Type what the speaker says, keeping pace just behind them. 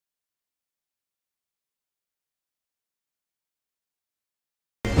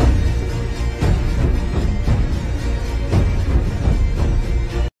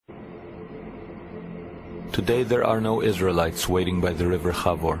Today there are no Israelites waiting by the river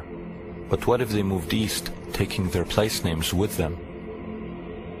Chavor. But what if they moved east, taking their place names with them?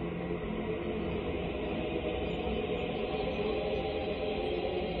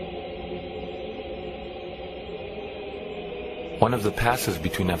 One of the passes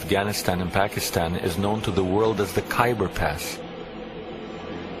between Afghanistan and Pakistan is known to the world as the Khyber Pass.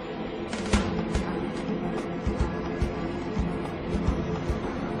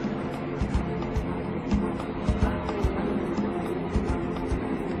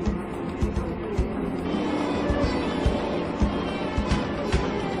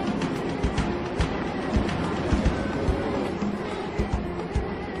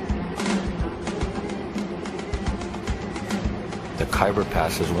 The Khyber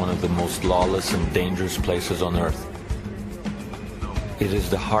Pass is one of the most lawless and dangerous places on earth. It is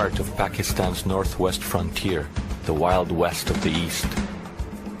the heart of Pakistan's northwest frontier, the Wild West of the East.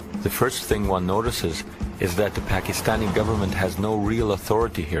 The first thing one notices is that the Pakistani government has no real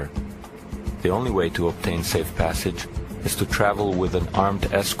authority here. The only way to obtain safe passage is to travel with an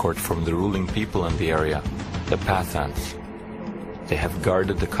armed escort from the ruling people in the area, the Pathans. They have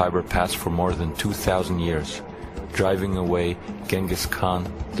guarded the Khyber Pass for more than 2,000 years, driving away Genghis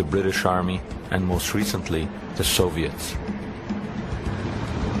Khan, the British Army, and most recently, the Soviets.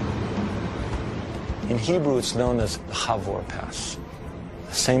 In Hebrew, it's known as the Chavor Pass,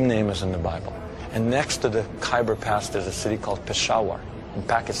 the same name as in the Bible. And next to the Khyber Pass, there's a city called Peshawar in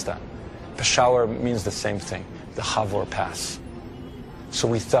Pakistan. Peshawar means the same thing, the Chavor Pass. So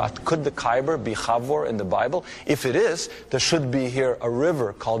we thought, could the Khyber be Chavor in the Bible? If it is, there should be here a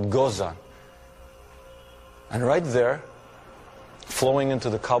river called Gozan. And right there, flowing into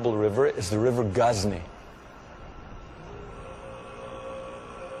the Kabul River, is the river Ghazni.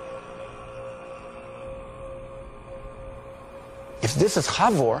 If this is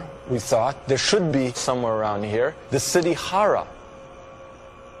Chavor, we thought, there should be somewhere around here the city Hara.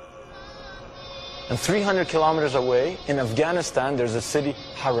 And 300 kilometers away, in Afghanistan, there's a city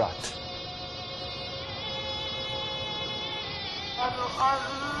Herat.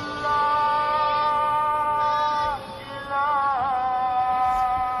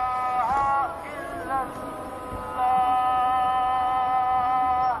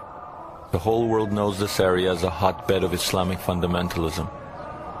 The whole world knows this area as a hotbed of Islamic fundamentalism.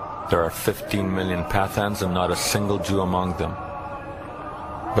 There are 15 million Pathans and not a single Jew among them.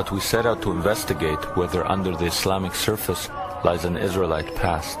 But we set out to investigate whether under the Islamic surface lies an Israelite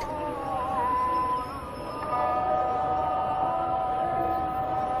past.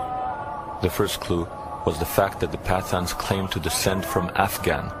 The first clue was the fact that the Pathans claim to descend from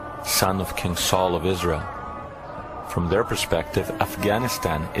Afghan, son of King Saul of Israel. From their perspective,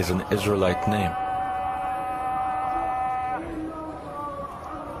 Afghanistan is an Israelite name.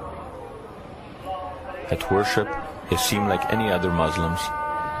 At worship, they seem like any other Muslims.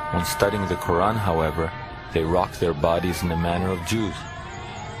 When studying the Quran, however, they rock their bodies in the manner of Jews.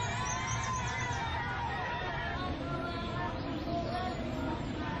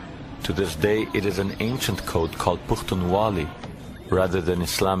 To this day, it is an ancient code called Pukhtunwali, rather than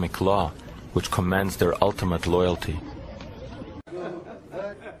Islamic law, which commands their ultimate loyalty.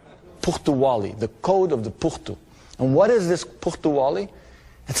 Pukhtuwali, the code of the Pukhtu. And what is this Pukhtuwali?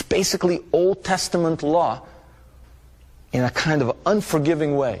 It's basically Old Testament law in a kind of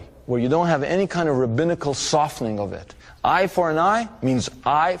unforgiving way, where you don't have any kind of rabbinical softening of it. Eye for an eye means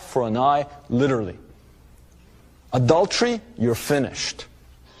eye for an eye, literally. Adultery, you're finished.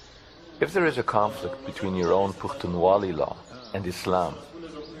 If there is a conflict between your own Pukhtunwali law and Islam,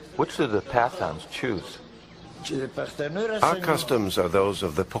 which do the Pathans choose? Our customs are those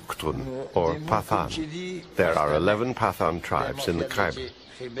of the Pushtun, or Pathan. There are 11 Pathan tribes in the Khyber.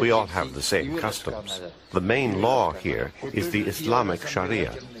 We all have the same customs. The main law here is the Islamic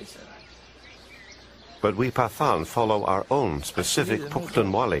Sharia. But we Pathan follow our own specific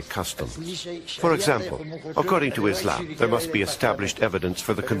Pukhtunwali customs. For example, according to Islam, there must be established evidence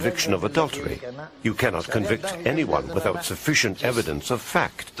for the conviction of adultery. You cannot convict anyone without sufficient evidence of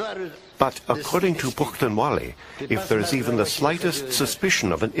fact. But according to Pukhtunwali, if there is even the slightest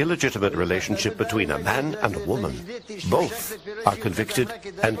suspicion of an illegitimate relationship between a man and a woman, both are convicted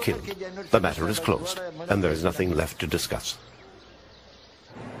and killed. The matter is closed, and there is nothing left to discuss.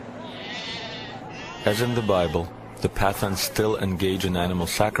 As in the Bible, the Pathans still engage in animal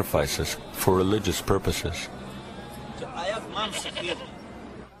sacrifices for religious purposes.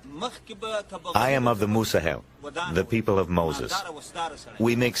 I am of the Musahel, the people of Moses.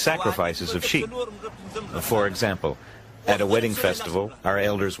 We make sacrifices of sheep. For example, at a wedding festival, our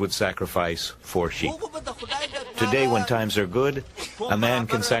elders would sacrifice 4 sheep. Today, when times are good, a man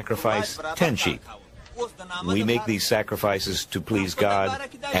can sacrifice 10 sheep. We make these sacrifices to please God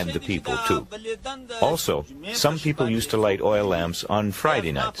and the people too. Also, some people used to light oil lamps on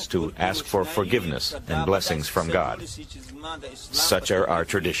Friday nights to ask for forgiveness and blessings from God. Such are our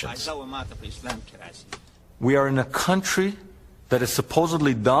traditions. We are in a country that is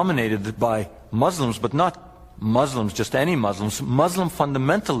supposedly dominated by Muslims, but not Muslims, just any Muslims, Muslim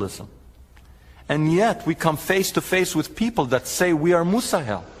fundamentalism. And yet we come face to face with people that say we are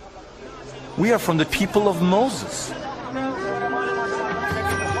Musahel. We are from the people of Moses.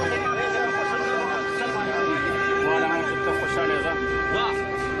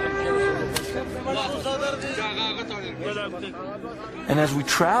 And as we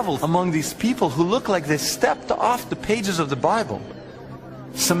travel among these people who look like they stepped off the pages of the Bible,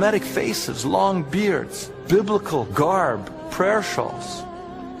 Semitic faces, long beards, biblical garb, prayer shawls,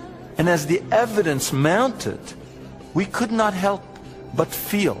 and as the evidence mounted, we could not help but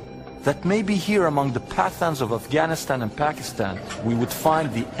feel that maybe here among the Pathans of Afghanistan and Pakistan, we would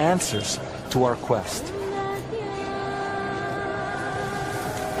find the answers to our quest.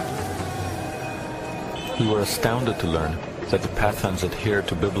 We were astounded to learn that the Pathans adhere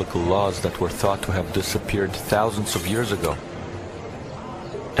to biblical laws that were thought to have disappeared thousands of years ago.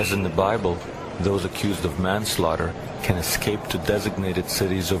 As in the Bible, those accused of manslaughter can escape to designated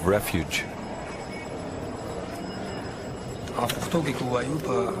cities of refuge.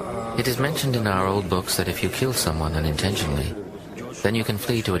 It is mentioned in our old books that if you kill someone unintentionally, then you can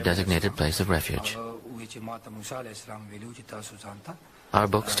flee to a designated place of refuge. Our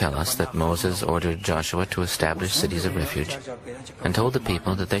books tell us that Moses ordered Joshua to establish cities of refuge and told the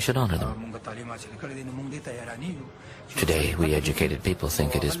people that they should honor them. Today, we educated people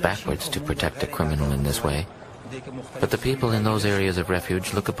think it is backwards to protect a criminal in this way, but the people in those areas of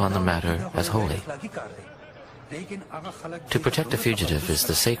refuge look upon the matter as holy. To protect a fugitive is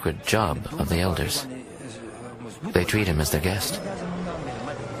the sacred job of the elders. They treat him as their guest.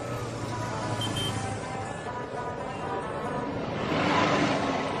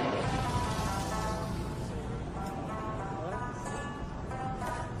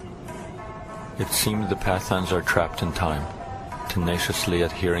 It seems the Pathans are trapped in time, tenaciously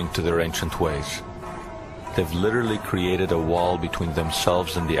adhering to their ancient ways. They've literally created a wall between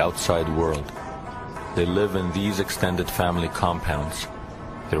themselves and the outside world. They live in these extended family compounds,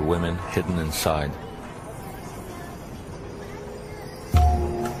 their women hidden inside.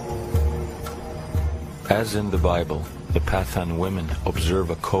 As in the Bible, the Pathan women observe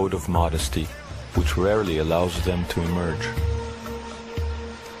a code of modesty which rarely allows them to emerge.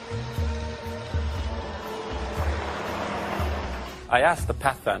 I asked the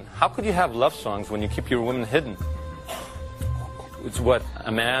Pathan, how could you have love songs when you keep your women hidden? It's what,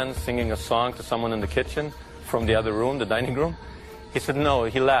 a man singing a song to someone in the kitchen from the other room, the dining room? He said no,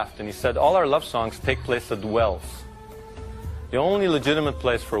 he laughed and he said, all our love songs take place at wells. The only legitimate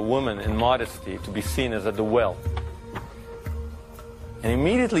place for a woman in modesty to be seen is at the well. And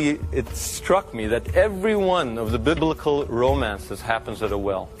immediately it struck me that every one of the biblical romances happens at a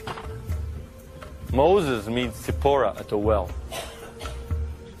well. Moses meets Zipporah at a well.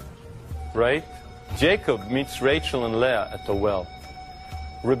 Right? Jacob meets Rachel and Leah at the well.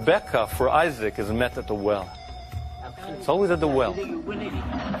 Rebecca for Isaac is met at the well. It's always at the well.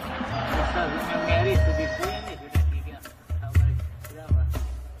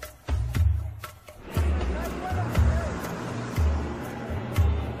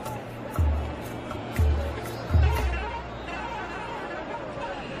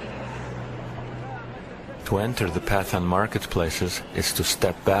 To enter the Pathan marketplaces is to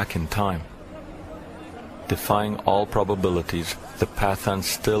step back in time. Defying all probabilities, the Pathans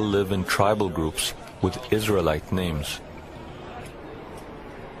still live in tribal groups with Israelite names.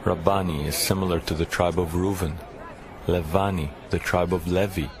 Rabbani is similar to the tribe of Reuven, Levani, the tribe of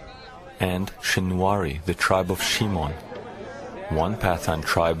Levi, and Shinwari, the tribe of Shimon. One Pathan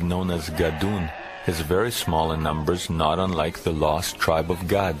tribe known as Gadun is very small in numbers, not unlike the lost tribe of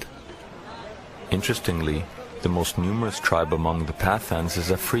Gad. Interestingly, the most numerous tribe among the Pathans is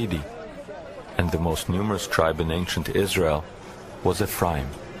Afridi, and the most numerous tribe in ancient Israel was Ephraim.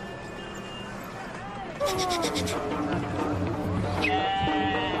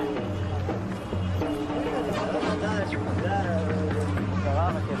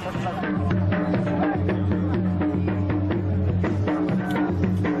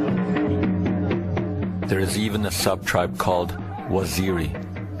 There is even a sub-tribe called Waziri,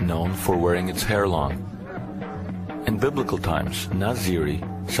 known for wearing its hair long. In biblical times, Naziri,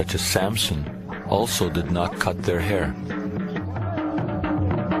 such as Samson, also did not cut their hair.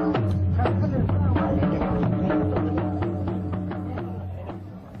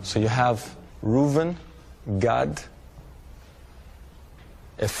 So you have Reuven, Gad,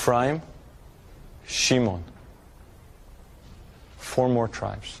 Ephraim, Shimon. 4 more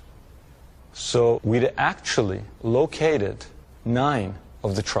tribes. So we'd actually located 9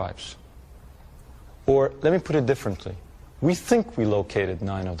 of the tribes. Or let me put it differently. We think we located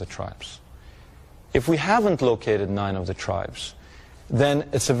 9 of the tribes. If we haven't located 9 of the tribes, then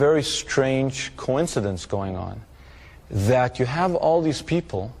it's a very strange coincidence going on, that you have all these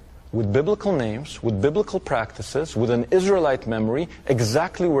people with biblical names, with biblical practices, with an Israelite memory,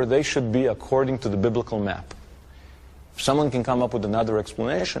 exactly where they should be according to the biblical map. If someone can come up with another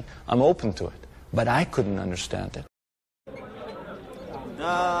explanation, I'm open to it. But I couldn't understand it.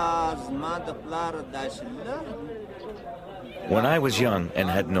 When I was young and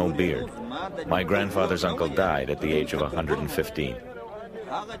had no beard, my grandfather's uncle died at the age of 115.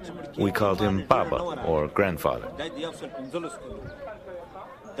 We called him Baba, or grandfather.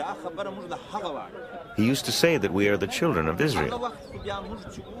 He used to say that we are the children of Israel.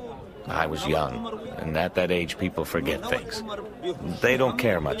 I was young, and at that age people forget things. They don't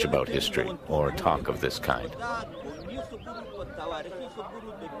care much about history or talk of this kind.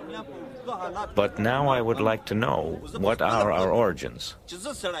 But now I would like to know, what are our origins?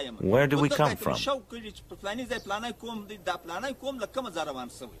 Where do we come from?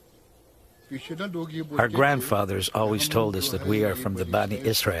 Our grandfathers always told us that we are from the Bani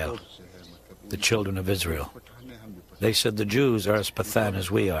Israel, the children of Israel. They said the Jews are as Pathan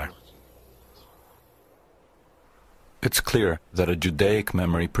as we are. It's clear that a Judaic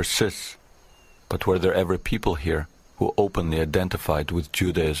memory persists, but were there ever people here who openly identified with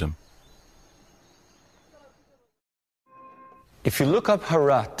Judaism? If you look up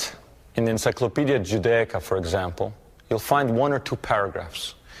Harat in the Encyclopedia Judaica, for example, you'll find 1 or 2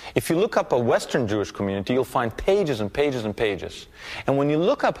 paragraphs. If you look up a Western Jewish community, you'll find pages and pages and pages. And when you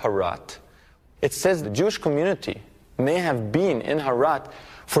look up Harat, it says the Jewish community may have been in Harat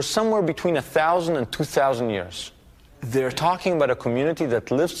for somewhere between 1,000 and 2,000 years. They're talking about a community that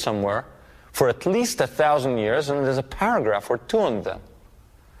lived somewhere for at least 1,000 years, and there's a paragraph or 2 on them.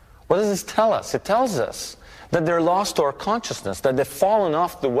 What does this tell us? It tells us that they're lost to our consciousness, that they've fallen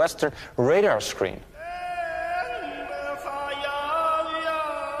off the Western radar screen.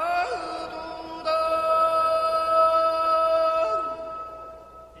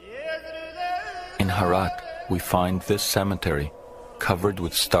 In Harat, we find this cemetery covered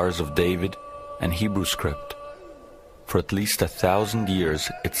with Stars of David and Hebrew script. For at least 1,000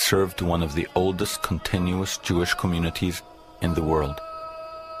 years, it served one of the oldest continuous Jewish communities in the world.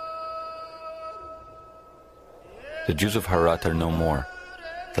 The Jews of Harat are no more.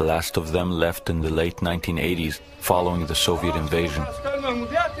 The last of them left in the late 1980s following the Soviet invasion.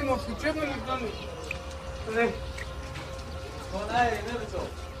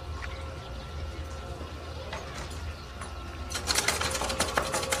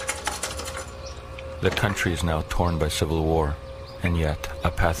 The country is now torn by civil war, and yet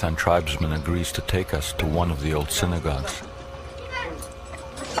a Pathan tribesman agrees to take us to one of the old synagogues.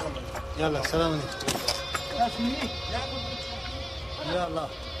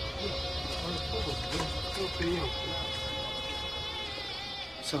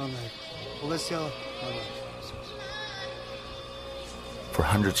 For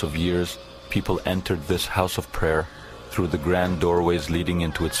hundreds of years, people entered this house of prayer through the grand doorways leading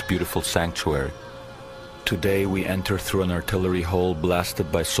into its beautiful sanctuary. Today we enter through an artillery hole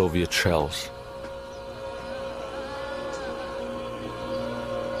blasted by Soviet shells.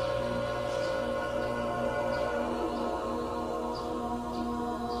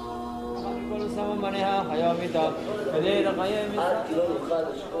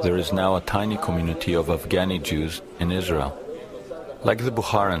 There is now a tiny community of Afghani Jews in Israel. Like the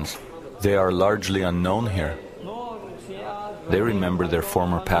Bukharans, they are largely unknown here. They remember their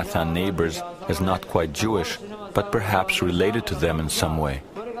former Pathan neighbors as not quite Jewish, but perhaps related to them in some way.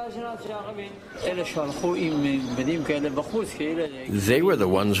 They were the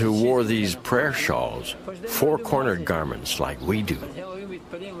ones who wore these prayer shawls, 4-cornered garments like we do.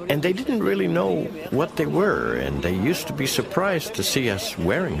 And they didn't really know what they were, and they used to be surprised to see us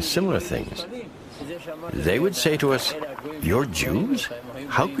wearing similar things. They would say to us, "You're Jews?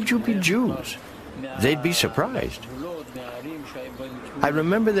 How could you be Jews?" They'd be surprised. I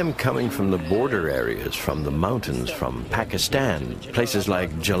remember them coming from the border areas, from the mountains, from Pakistan, places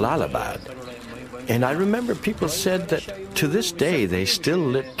like Jalalabad. And I remember people said that to this day they still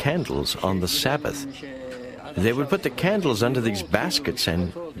lit candles on the Sabbath. They would put the candles under these baskets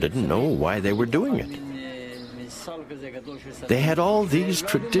and didn't know why they were doing it. They had all these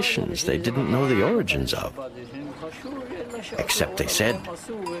traditions they didn't know the origins of. Except they said,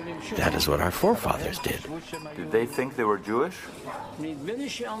 that is what our forefathers did. Did they think they were Jewish?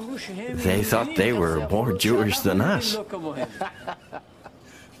 They thought they were more Jewish than us.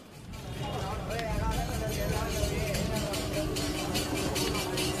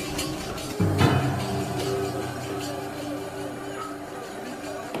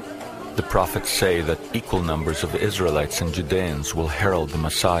 The prophets say that equal numbers of Israelites and Judeans will herald the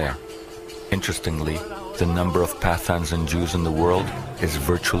Messiah. Interestingly, the number of Pathans and Jews in the world is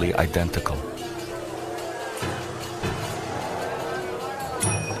virtually identical.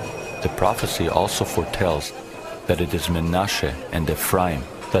 The prophecy also foretells that it is Menashe and Ephraim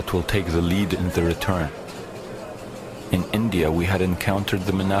that will take the lead in the return. In India, we had encountered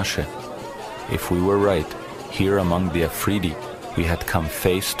the Menashe. If we were right, here among the Afridi, we had come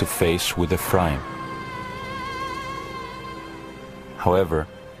face to face with Ephraim. However,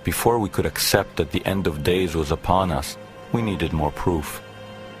 before we could accept that the end of days was upon us, we needed more proof.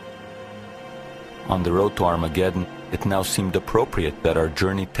 On the road to Armageddon, it now seemed appropriate that our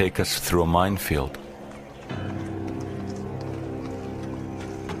journey take us through a minefield.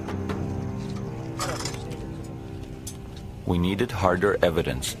 We needed harder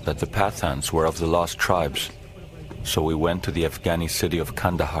evidence that the Pathans were of the lost tribes, so we went to the Afghani city of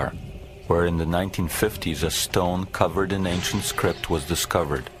Kandahar, where in the 1950s a stone covered in ancient script was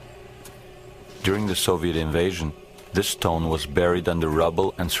discovered. During the Soviet invasion, this stone was buried under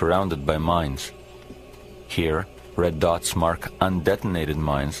rubble and surrounded by mines. Here, red dots mark undetonated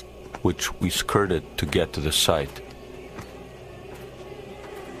mines, which we skirted to get to the site.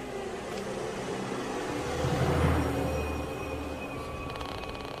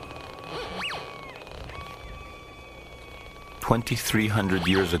 "2,300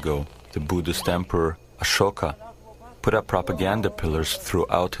 years ago, the Buddhist emperor Ashoka put up propaganda pillars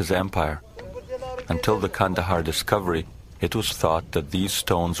throughout his empire. Until the Kandahar discovery, it was thought that these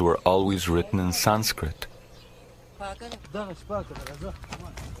stones were always written in Sanskrit.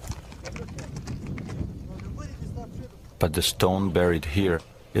 But the stone buried here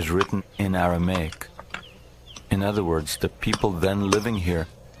is written in Aramaic. In other words, the people then living here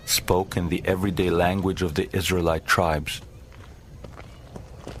spoke in the everyday language of the Israelite tribes.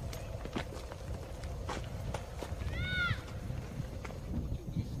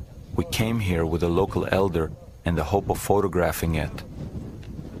 We came here with a local elder in the hope of photographing it,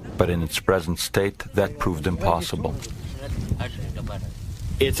 but in its present state, that proved impossible.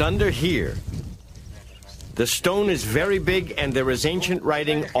 It's under here. The stone is very big and there is ancient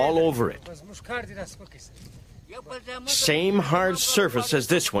writing all over it. Same hard surface as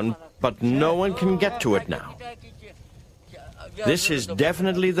this one, but no one can get to it now. This is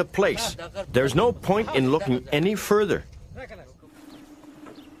definitely the place. There's no point in looking any further.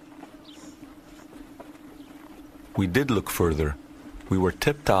 We did look further. We were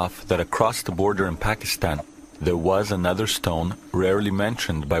tipped off that across the border in Pakistan, there was another stone rarely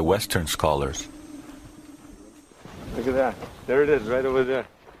mentioned by Western scholars. Look at that. There it is, right over there.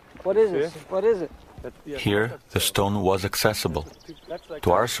 What is it? What is it? Here, the stone was accessible.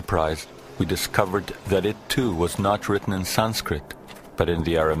 To our surprise, we discovered that it too was not written in Sanskrit, but in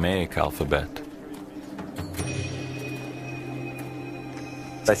the Aramaic alphabet.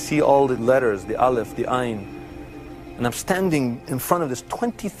 I see all the letters, the Aleph, the Ain, and I'm standing in front of this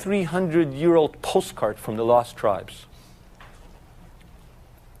 2,300-year-old postcard from the Lost Tribes.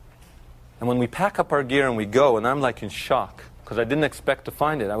 And when we pack up our gear and we go, and I'm like in shock, because I didn't expect to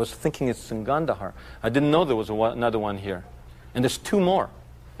find it. I was thinking it's in Kandahar. I didn't know there was another one here. And there's two more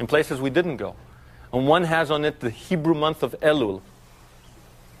in places we didn't go. And one has on it the Hebrew month of Elul.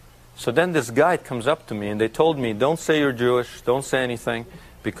 So then this guide comes up to me and they told me, don't say you're Jewish, don't say anything,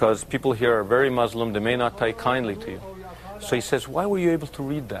 because people here are very Muslim, they may not take kindly to you. So he says, why were you able to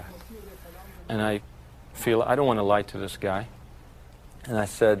read that? And I feel, I don't want to lie to this guy. And I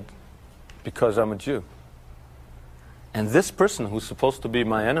said, because I'm a Jew. And this person, who's supposed to be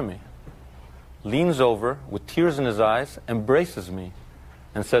my enemy, leans over with tears in his eyes, embraces me,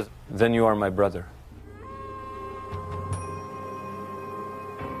 and says, then you are my brother.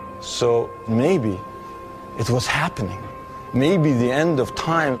 So maybe it was happening. Maybe the end of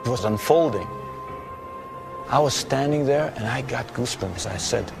time was unfolding. I was standing there and I got goosebumps. I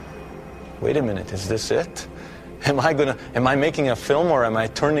said, wait a minute, is this it? Am I making a film, or am I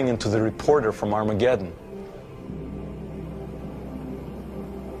turning into the reporter from Armageddon?